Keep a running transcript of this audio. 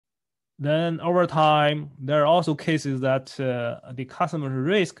then over time, there are also cases that the customer's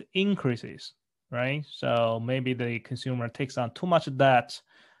risk increases, right? So maybe the consumer takes on too much debt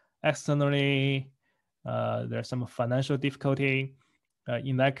externally. There's some financial difficulty.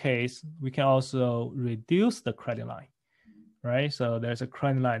 In that case, we can also reduce the credit line, right? So there's a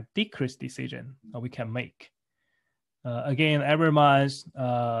credit line decrease decision we can make. Again, every month,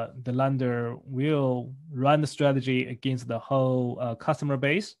 the lender will run the strategy against the whole customer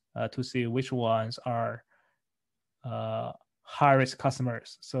base to see which ones are high-risk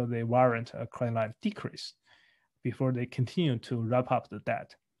customers, so they warrant a credit line decrease before they continue to wrap up the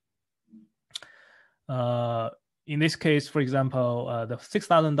debt. In this case, for example, the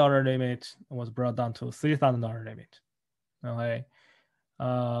 $6,000 limit was brought down to $3,000 limit. Okay.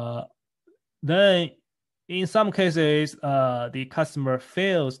 Then in some cases, the customer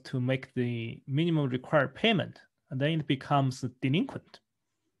fails to make the minimum required payment, and then it becomes delinquent.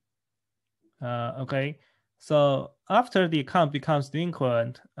 Okay. So after the account becomes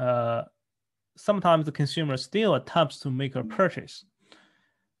delinquent, sometimes the consumer still attempts to make a purchase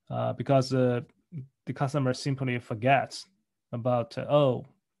because the customer simply forgets about, oh,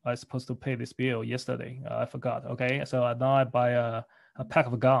 I was supposed to pay this bill yesterday. I forgot. Okay, so now I buy a pack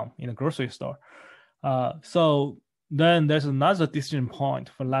of gum in a grocery store. So then there's another decision point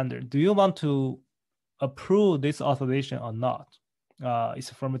for lender. Do you want to approve this authorization or not?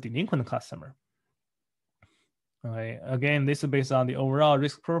 It's from a delinquent customer. Okay. Again, this is based on the overall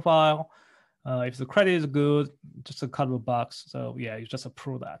risk profile. If the credit is good, just a couple of bucks. So yeah, you just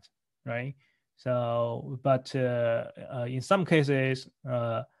approve that, right? So, but in some cases,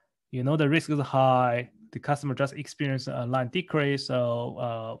 you know, the risk is high. The customer just experienced a line decrease.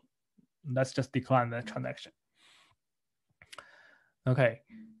 So let's just decline the transaction. Okay.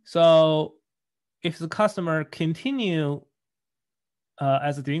 So if the customer continue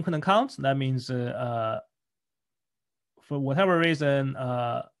as a delinquent account, that means for whatever reason,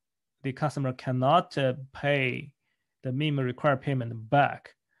 the customer cannot pay the minimum required payment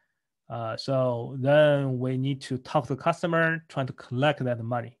back. So then we need to talk to the customer, trying to collect that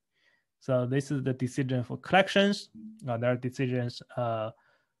money. So this is the decision for collections. There are decisions,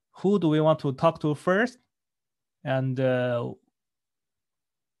 who do we want to talk to first, and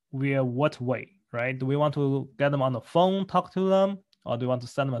via what way, right? Do we want to get them on the phone, talk to them, or do we want to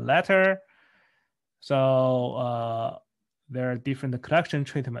send them a letter? So there are different collection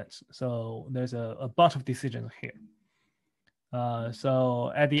treatments. So there's a bunch of decisions here.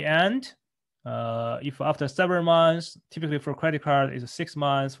 So at the end, if after several months, typically for credit card is 6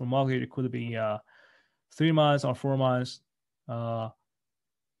 months, for mortgage it could be 3 months or 4 months,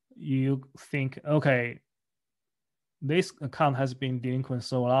 you think, okay, this account has been delinquent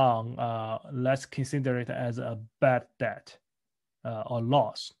so long, let's consider it as a bad debt or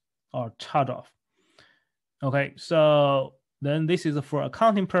loss or charge-off. Okay, so then this is for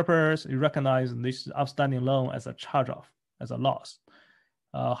accounting purpose. You recognize this outstanding loan as a charge-off, as a loss.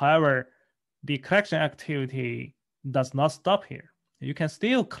 However, the collection activity does not stop here. You can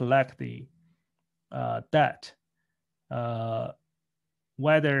still collect the debt,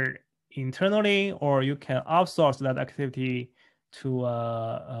 whether internally or you can outsource that activity to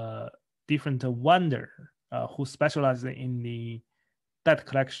a different vendor who specializes in the debt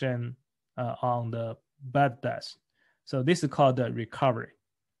collection on the bad debts. So this is called the recovery.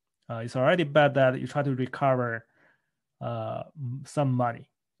 It's already bad debt. You try to recover some money.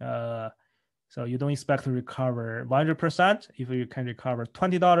 So you don't expect to recover 100%. If you can recover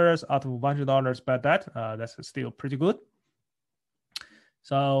 $20 out of $100 bad debt, that's still pretty good.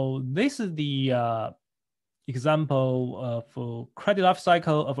 So this is the example for credit life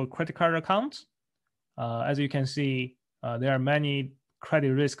cycle of a credit card account. As you can see, there are many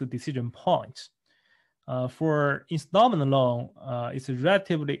credit risk decision points. For installment loan, it's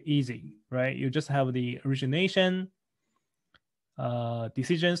relatively easy, right? You just have the origination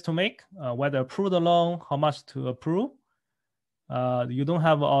decisions to make, whether approve the loan, how much to approve. You don't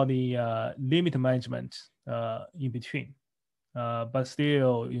have all the limit management in between. But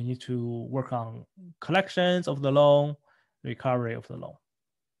still, you need to work on collections of the loan, recovery of the loan.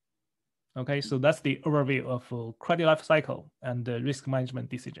 Okay, so that's the overview of credit life cycle and risk management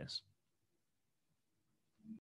decisions.